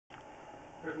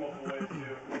There's multiple ways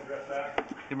to address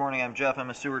that. Good morning, I'm Jeff. I'm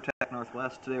a sewer tech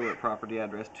Northwest. Today we're at property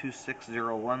address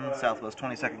 2601 Southwest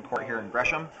 22nd Court here in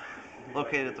Gresham.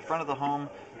 Located at the front of the home,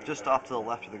 just off to the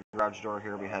left of the garage door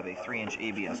here, we have a 3-inch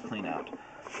ABS cleanout.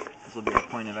 This will be our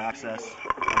point of access.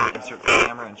 I'm going to insert the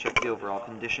camera and check the overall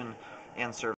condition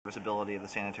and serviceability of the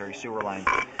sanitary sewer line.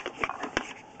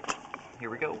 Here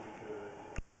we go.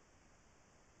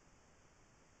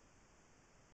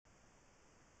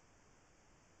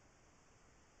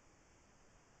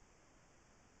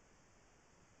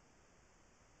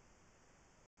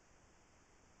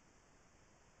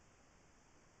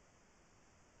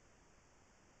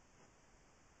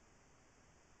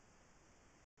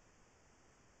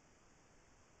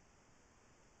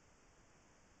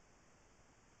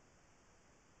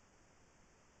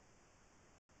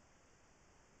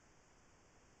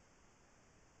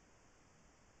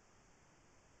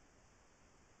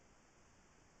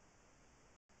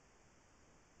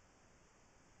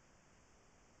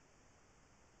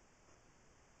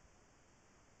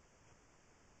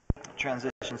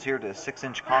 Transitions here to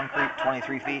 6-inch concrete,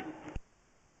 23 feet.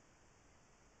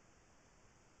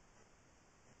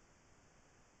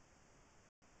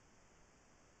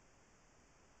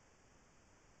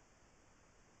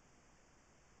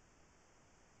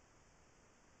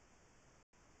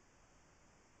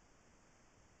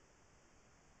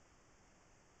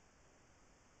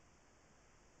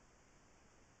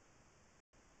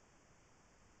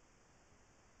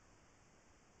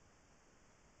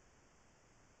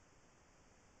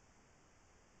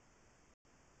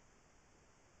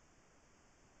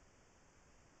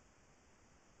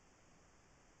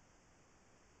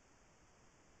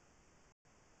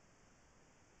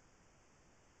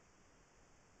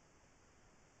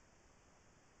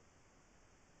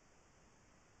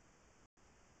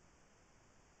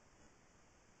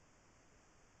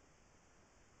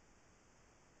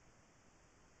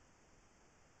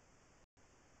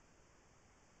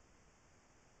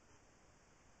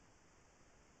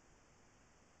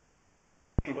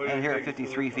 And here at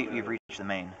 53 feet, we've reached the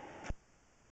main.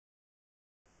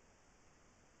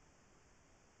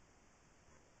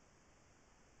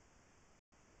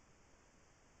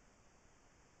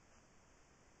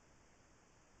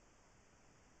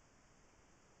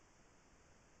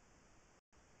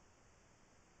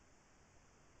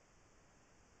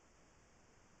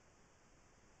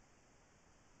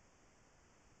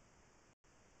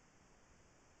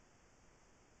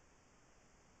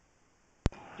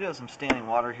 We do have some standing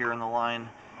water here in the line.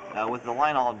 With the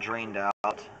line all drained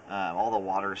out, all the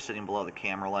water is sitting below the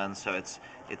camera lens, so it's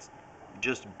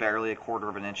just barely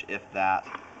 1/4 inch, if that,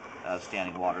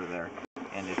 standing water there.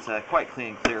 And it's quite clean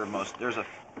and clear. There's a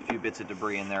few bits of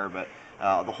debris in there, but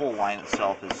the whole line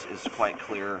itself is quite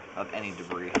clear of any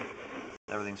debris.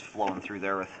 Everything's flowing through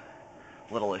there with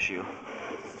little issue.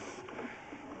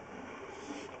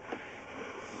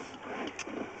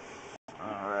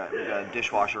 We've got a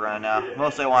dishwasher running now.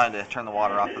 Mostly I wanted to turn the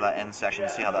water off of that end section to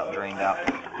see how that drained out.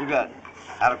 We've got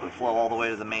adequate flow all the way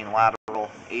to the main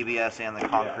lateral. ABS and the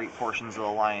concrete portions of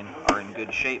the line are in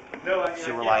good shape.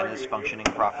 Sewer line is functioning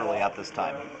properly at this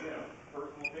time.